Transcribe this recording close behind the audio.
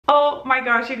Oh my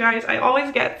gosh, you guys, I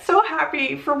always get so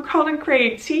happy from Cauldron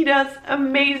Crate. She does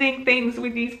amazing things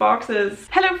with these boxes.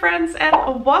 Hello friends,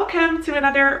 and welcome to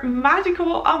another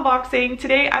magical unboxing.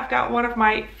 Today I've got one of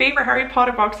my favorite Harry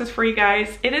Potter boxes for you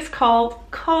guys. It is called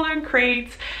Cauldron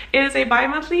Crate. It is a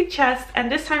bi-monthly chest,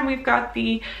 and this time we've got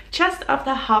the chest of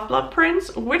the Half-Blood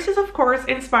Prince, which is of course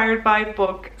inspired by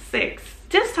book 6.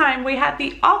 This time we had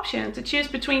the option to choose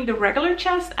between the regular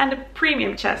chest and the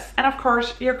premium chest, and of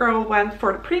course your girl went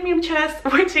for the premium chest,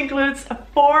 which includes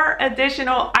 4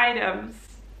 additional items.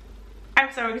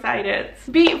 I'm so excited.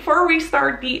 Before we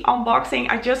start the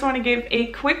unboxing, I just want to give a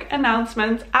quick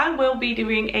announcement. I will be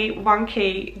doing a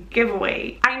 1K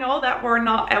giveaway. I know that we're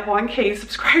not at 1K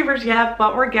subscribers yet,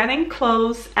 but we're getting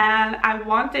close, and I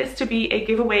want this to be a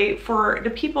giveaway for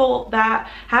the people that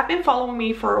have been following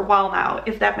me for a while now,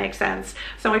 if that makes sense.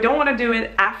 So I don't want to do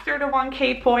it after the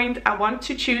 1K point. I want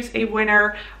to choose a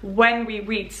winner when we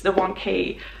reach the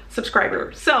 1K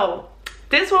subscribers. So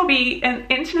this will be an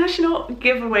international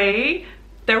giveaway.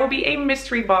 There will be a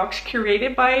mystery box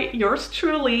curated by yours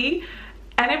truly,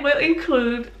 and it will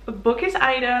include bookish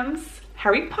items,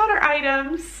 Harry Potter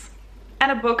items,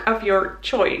 and a book of your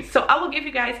choice. So I will give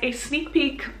you guys a sneak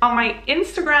peek on my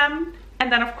Instagram, and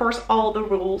then of course all the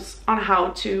rules on how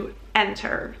to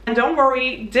enter. And don't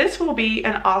worry, this will be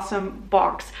an awesome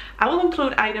box. I will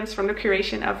include items from the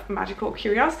curation of Magical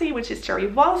Curiosity, which is Cherry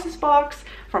Wallace's box,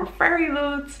 from Fairy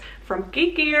Loot, from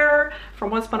Geek Gear,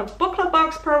 from Once Upon a Book Club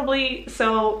box probably.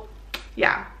 So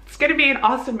yeah, it's gonna be an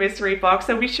awesome mystery box,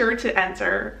 so be sure to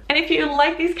enter. And if you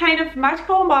like these kind of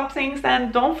magical unboxings,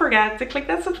 then don't forget to click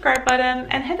that subscribe button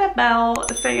and hit that bell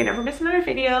so you never miss another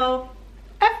video.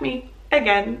 F me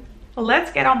again.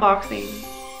 Let's get unboxing.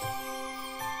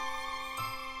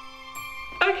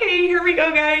 Okay, here we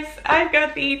go guys. I've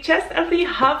got the chest of the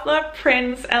Half-Blood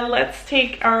Prince, and let's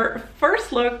take our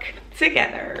first look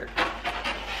together.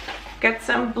 Got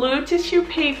some blue tissue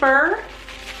paper.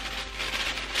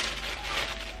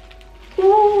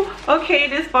 Ooh, okay,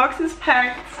 this box is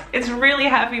packed. It's really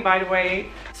heavy, by the way.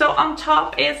 So on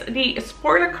top is the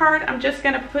spoiler card. I'm just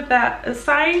gonna put that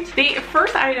aside. The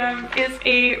first item is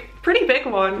a pretty big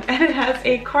one, and it has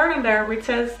a card on there which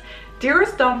says,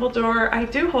 "Dearest Dumbledore, I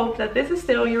do hope that this is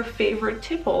still your favorite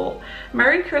tipple.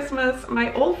 Merry Christmas,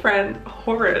 my old friend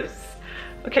Horace."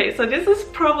 Okay, so this is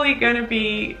probably gonna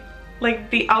be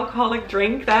like the alcoholic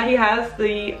drink that he has,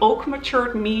 the oak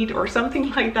matured mead or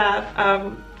something like that.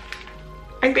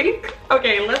 I think.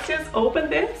 Okay, let's just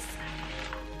open this.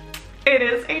 It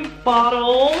is a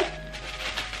bottle.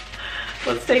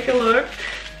 Let's take a look.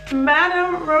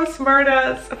 Madame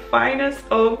Rosmerda's finest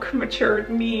oak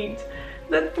matured mead.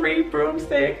 The 3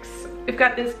 broomsticks. We've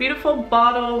got this beautiful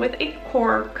bottle with a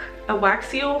cork, a wax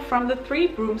seal from the 3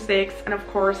 broomsticks, and of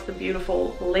course the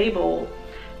beautiful label.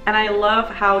 And I love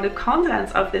how the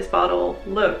contents of this bottle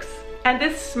looks. And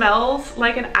this smells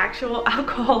like an actual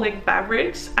alcoholic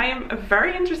beverage. I am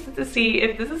very interested to see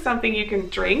if this is something you can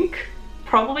drink.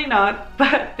 Probably not,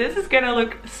 but this is gonna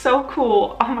look so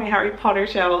cool on my Harry Potter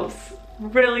shelves.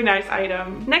 Really nice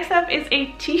item. Next up is a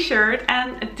t-shirt,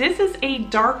 and this is a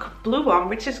dark blue one,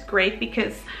 which is great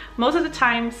because most of the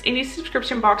times in these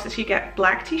subscription boxes you get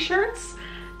black t-shirts.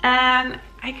 And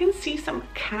I can see some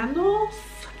candles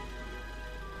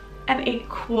and a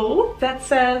quote that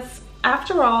says,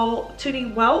 "After all, to the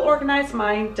well-organized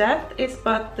mind, death is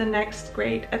but the next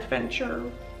great adventure."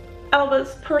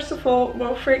 Albus Percival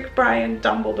Wulfric Brian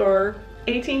Dumbledore,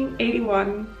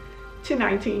 1881 to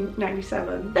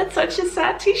 1997. That's such a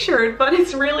sad t-shirt, but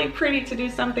it's really pretty to do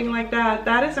something like that.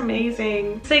 That is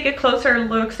amazing. Let's take a closer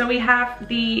look. So we have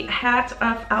the hat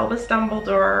of Albus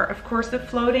Dumbledore, of course the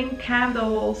floating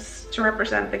candles to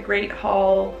represent the Great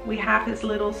Hall. We have his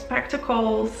little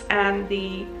spectacles and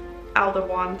the Elder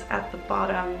Wand at the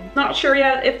bottom. Not sure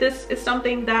yet if this is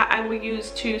something that I will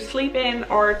use to sleep in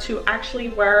or to actually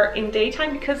wear in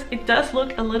daytime, because it does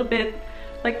look a little bit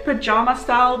like pajama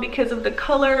style because of the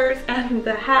colors and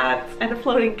the hats and the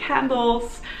floating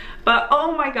candles. But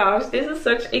oh my gosh, this is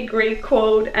such a great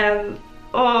quote, and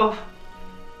oh,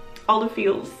 all the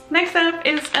feels. Next up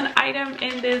is an item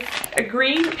in this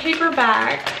green paper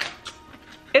bag.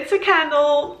 It's a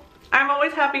candle. I'm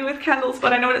always happy with candles,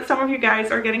 but I know that some of you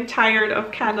guys are getting tired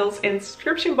of candles in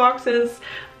subscription boxes.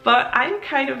 But I'm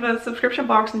kind of a subscription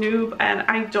box noob, and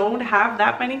I don't have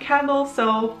that many candles,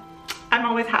 so I'm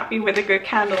always happy with a good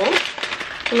candle.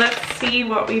 Let's see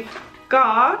what we've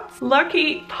got.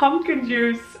 Lucky Pumpkin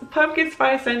Juice, pumpkin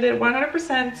spice scented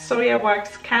 100% soya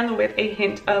wax candle with a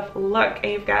hint of luck.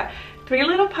 And you've got 3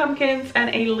 little pumpkins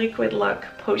and a liquid luck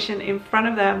potion in front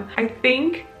of them. I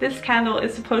think this candle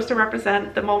is supposed to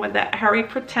represent the moment that Harry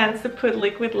pretends to put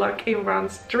liquid luck in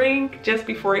Ron's drink just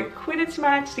before a Quidditch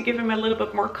match to give him a little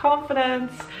bit more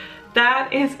confidence.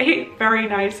 That is a very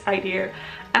nice idea.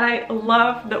 And I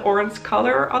love the orange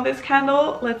color on this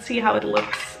candle. Let's see how it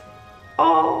looks.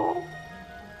 Oh,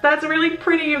 that's really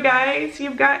pretty, you guys.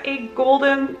 You've got a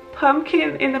golden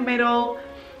pumpkin in the middle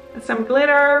and some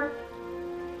glitter.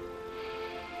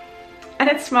 And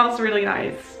it smells really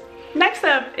nice. Next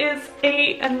up is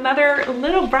another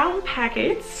little brown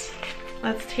packet.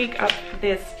 Let's take up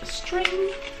this string.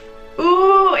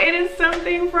 Ooh, it is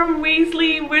something from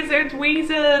Weasley Wizard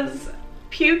Wheezes.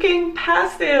 Puking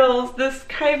Pastels, the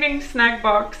Skiving Snack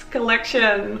Box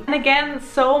collection. And again,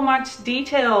 so much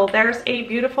detail. There's a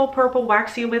beautiful purple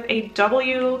wax seal with a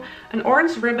W, an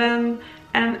orange ribbon,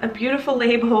 and a beautiful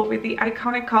label with the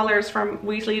iconic colors from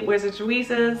Weasley Wizards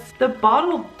Wheezes. The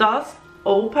bottle does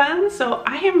open, so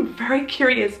I am very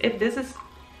curious if this is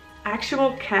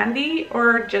actual candy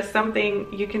or just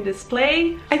something you can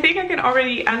display. I think I can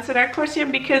already answer that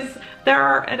question because there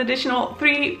are an additional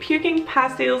 3 puking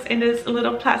pastels in this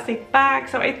little plastic bag,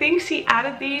 so I think she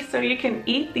added these so you can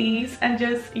eat these and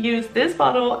just use this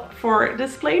bottle for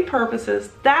display purposes.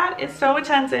 That is so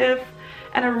attentive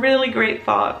and a really great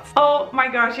thought. Oh my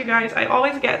gosh, you guys, I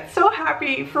always get so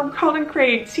happy from Cauldron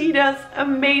Crate. She does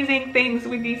amazing things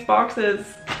with these boxes.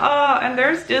 Oh, and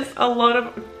there's just a lot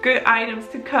of good items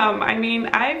to come. I mean,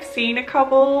 I've seen a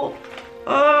couple.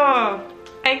 Oh,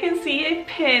 I can see a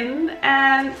pin,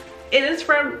 and it is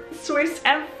from Swiss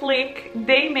and Flick.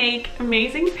 They make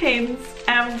amazing pins,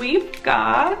 and we've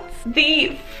got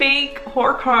the fake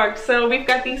Horcrux. So we've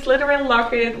got the Slytherin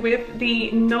locket with the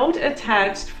note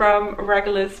attached from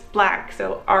Regulus Black,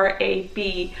 so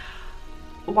R-A-B.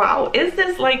 Wow, is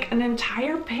this like an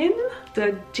entire pin?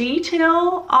 The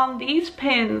detail on these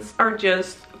pins are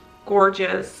just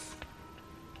gorgeous.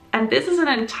 And this is an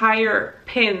entire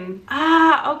pin.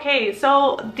 Ah, okay,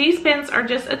 so these pins are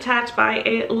just attached by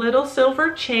a little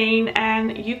silver chain,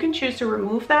 and you can choose to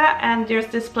remove that and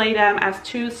just display them as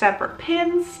 2 separate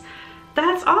pins.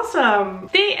 That's awesome.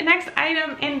 The next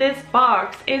item in this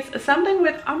box is something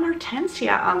with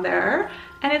Amartensia on there,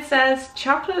 and it says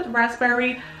chocolate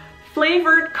raspberry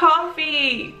flavored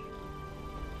coffee.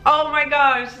 Oh my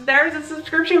gosh, there's a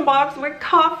subscription box with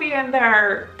coffee in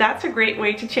there. That's a great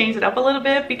way to change it up a little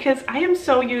bit because I am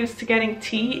so used to getting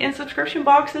tea in subscription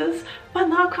boxes, but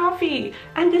not coffee.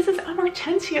 And this is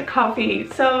Amartensia coffee.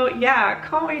 So yeah,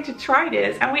 can't wait to try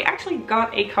this. And we actually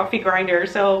got a coffee grinder.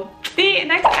 So the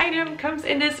next item comes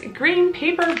in this green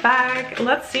paper bag.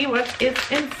 Let's see what is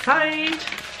inside.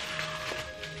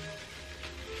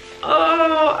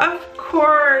 Oh, of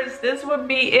course, this would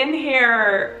be in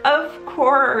here. Of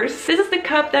course. This is the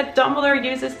cup that Dumbledore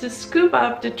uses to scoop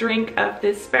up the drink of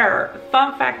despair.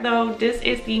 Fun fact though, this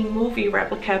is the movie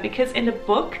replica because in the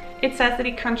book it says that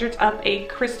he conjured up a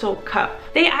crystal cup.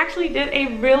 They actually did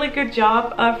a really good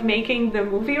job of making the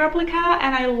movie replica,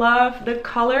 and I love the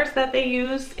colors that they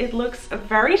used. It looks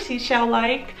very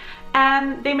seashell-like,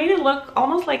 and they made it look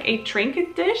almost like a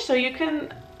trinket dish, so you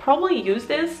can probably use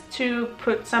this to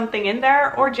put something in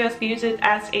there or just use it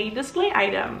as a display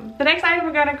item. The next item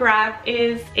we're gonna grab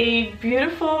is a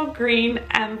beautiful green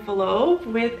envelope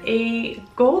with a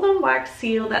golden wax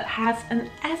seal that has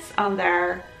an S on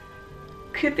there.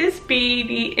 Could this be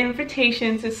the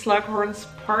invitation to Slughorn's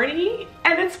party?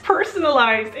 And it's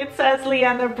personalized. It says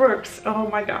Leanda Brooks. Oh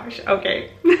my gosh,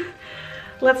 okay.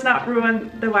 Let's not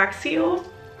ruin the wax seal.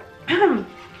 You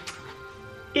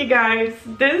guys,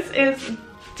 this is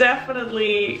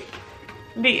definitely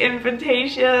the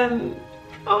invitation.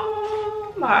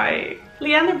 Oh my.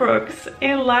 Leanda Brooks,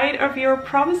 in light of your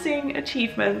promising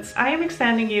achievements, I am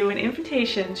extending you an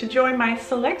invitation to join my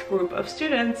select group of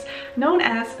students known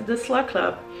as the Slug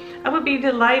Club. I would be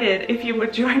delighted if you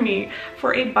would join me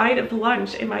for a bite of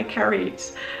lunch in my carriage.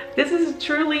 This is a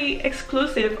truly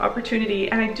exclusive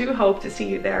opportunity, and I do hope to see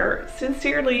you there.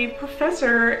 Sincerely,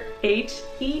 Professor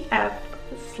H.E.F.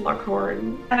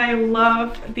 Slughorn. And I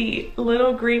love the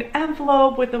little green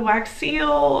envelope with the wax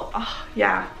seal. Oh,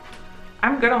 yeah,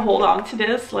 I'm gonna hold on to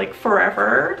this like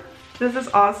forever. This is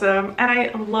awesome, and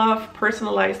I love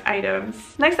personalized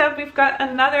items. Next up, we've got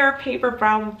another paper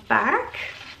brown bag.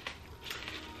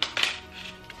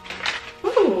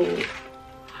 Ooh.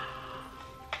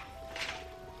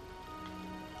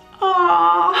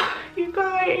 Aww, you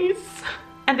guys.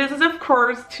 And this is of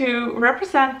course to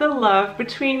represent the love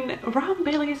between Ron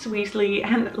Bailey's Weasley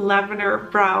and Lavender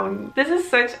Brown. This is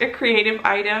such a creative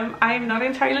item. I am not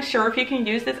entirely sure if you can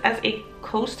use this as a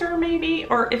coaster maybe,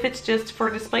 or if it's just for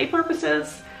display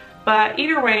purposes, But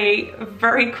either way,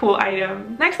 very cool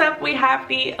item. Next up, we have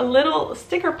the little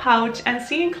sticker pouch, and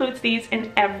she includes these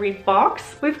in every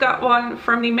box. We've got one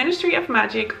from the Ministry of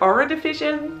Magic Aura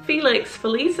Division, Felix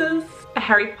Felicis, a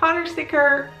Harry Potter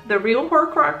sticker, the real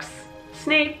Horcrux,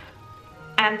 Snape,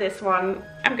 and this one.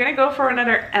 I'm gonna go for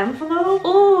another envelope.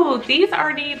 Oh, these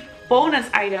are the bonus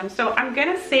items, so I'm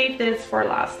gonna save this for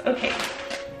last. Okay.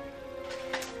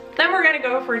 Then we're gonna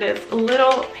go for this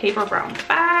little paper brown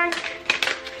bag.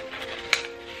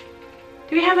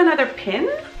 Do we have another pin?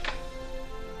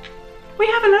 We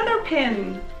have another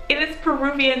pin. It is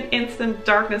Peruvian instant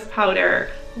darkness powder.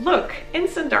 Look,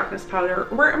 instant darkness powder.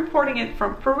 We're importing it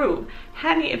from Peru.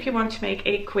 Handy if you want to make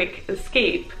a quick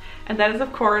escape. And that is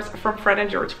of course from Fred and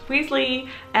George Weasley,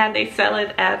 and they sell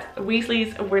it at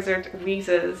Weasley's Wizard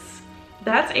Wheezes.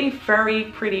 That's a very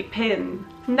pretty pin.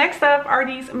 Next up are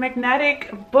these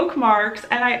magnetic bookmarks,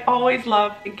 and I always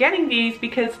love getting these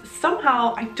because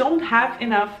somehow I don't have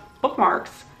enough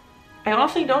bookmarks. I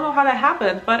honestly don't know how that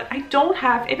happened, but I don't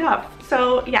have enough.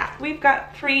 So yeah, we've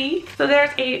got 3. So there's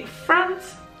a front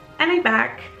and a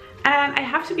back, and I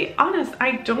have to be honest,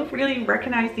 I don't really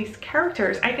recognize these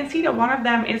characters. I can see that one of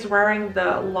them is wearing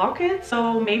the locket,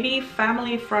 so maybe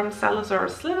family from Salazar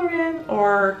Slytherin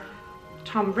or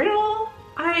Tom Riddle.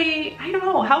 I don't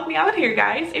know, help me out here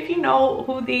guys. If you know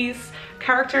who these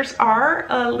characters are,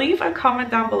 leave a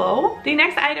comment down below. The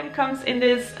next item comes in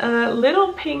this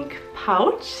little pink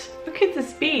pouch. What could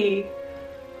this be?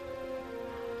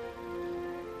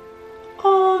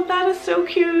 Oh, that is so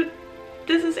cute.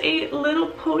 This is a little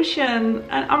potion,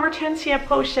 an Amortensia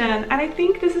potion, and I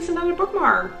think this is another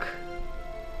bookmark.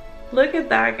 Look at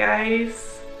that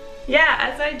guys. Yeah,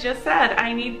 as I just said,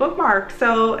 I need bookmarks.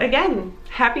 So again,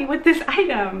 happy with this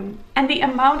item. And the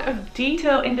amount of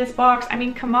detail in this box, I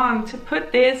mean, come on, to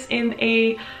put this in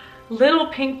a little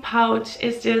pink pouch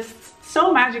is just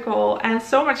so magical and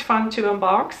so much fun to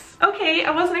unbox. Okay,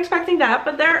 I wasn't expecting that,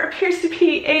 but there appears to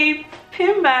be a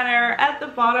pin banner at the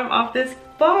bottom of this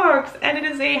box, and it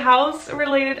is a house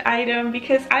related item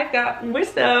because I've got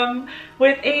wisdom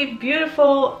with a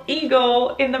beautiful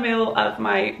eagle in the middle of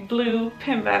my blue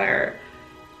pin banner.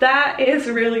 That is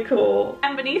really cool.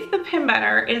 And beneath the pin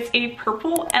banner is a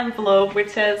purple envelope which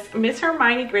says Miss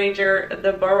Hermione Granger,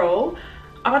 The Burrow,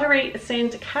 Audrey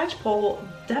St. Catchpole,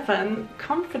 Devon,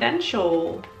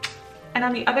 Confidential. And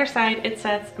on the other side it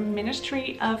says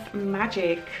Ministry of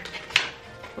Magic.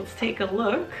 Let's take a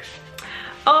look.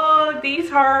 Oh,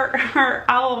 these are her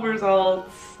owl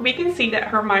results. We can see that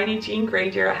Hermione Jean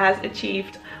Granger has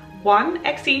achieved 1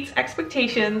 exceeds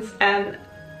expectations and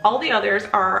all the others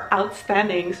are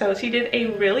outstanding. So she did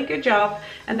a really good job.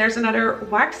 And there's another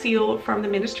wax seal from the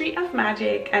Ministry of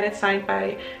Magic, and it's signed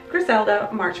by Griselda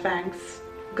Marchbanks,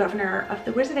 Governor of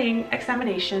the Wizarding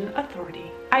Examination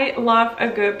Authority. I love a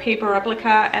good paper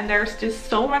replica, and there's just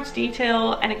so much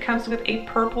detail, and it comes with a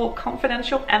purple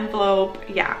confidential envelope.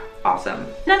 Yeah, awesome.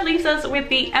 That leaves us with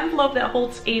the envelope that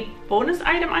holds a bonus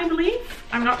item, I believe.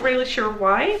 I'm not really sure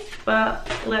why, but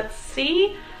let's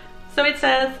see. So it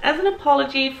says, as an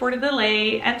apology for the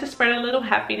delay and to spread a little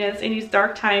happiness in these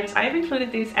dark times, I have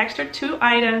included these extra 2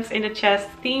 items in the chest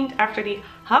themed after the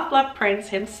Half-Blood Prince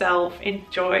himself.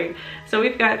 Enjoy. So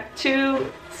we've got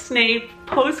 2 Snape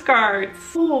postcards.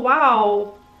 Oh,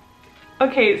 wow.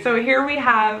 Okay, so here we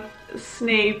have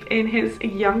Snape in his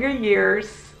younger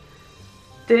years.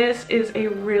 This is a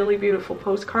really beautiful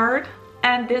postcard.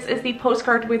 And this is the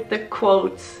postcard with the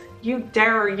quotes. You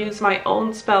dare use my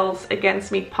own spells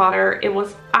against me, Potter. It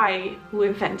was I who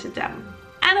invented them.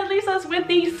 And it leaves us with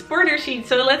the spoiler sheet.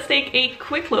 So let's take a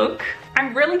quick look.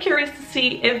 I'm really curious to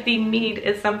see if the mead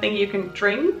is something you can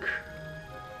drink.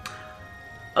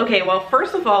 Okay, well,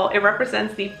 first of all, it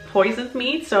represents the poisoned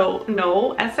mead, so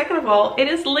no. And second of all, it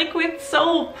is liquid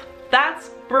soap. That's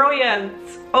brilliant.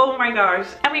 Oh my gosh.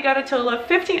 And we got a total of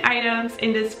 15 items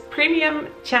in this premium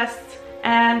chest.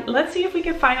 And let's see if we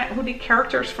can find out who the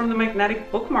characters from the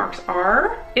magnetic bookmarks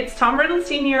are. It's Tom Riddle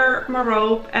Sr.,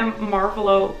 Marope, and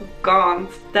Marvolo Gaunt.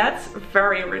 That's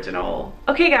very original.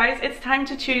 Okay guys, it's time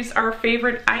to choose our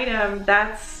favorite item.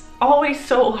 That's always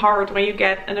so hard when you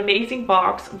get an amazing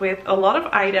box with a lot of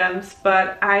items,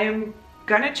 but I am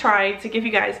gonna try to give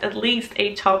you guys at least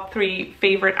a top 3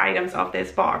 favorite items of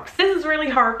this box. This is really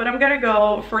hard, but I'm gonna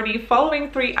go for the following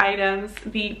 3 items.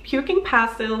 The puking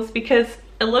pastils, because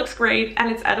it looks great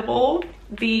and it's edible.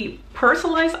 The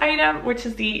personalized item, which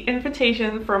is the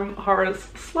invitation from Horace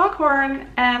Slughorn,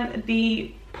 and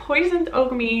the poisoned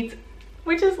oak mead,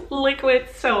 which is liquid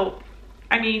soap.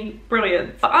 I mean,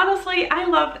 brilliant. But honestly, I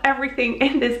loved everything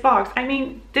in this box. I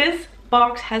mean, this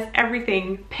box has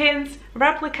everything. Pins,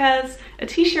 replicas, a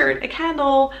t-shirt, a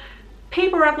candle,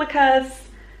 paper replicas.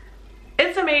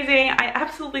 It's amazing. I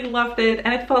absolutely loved it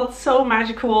and it felt so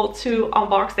magical to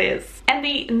unbox this. And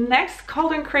the next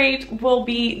Cauldron Crate will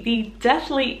be the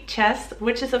Deathly Chest,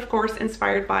 which is of course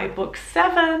inspired by book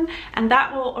 7, and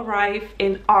that will arrive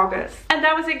in August. And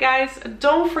that was it, guys.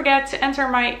 Don't forget to enter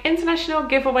my international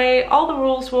giveaway. All the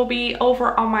rules will be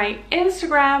over on my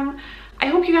Instagram. I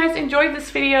hope you guys enjoyed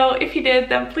this video. If you did,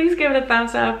 then please give it a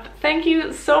thumbs up. Thank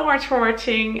you so much for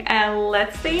watching and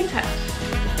let's stay in touch.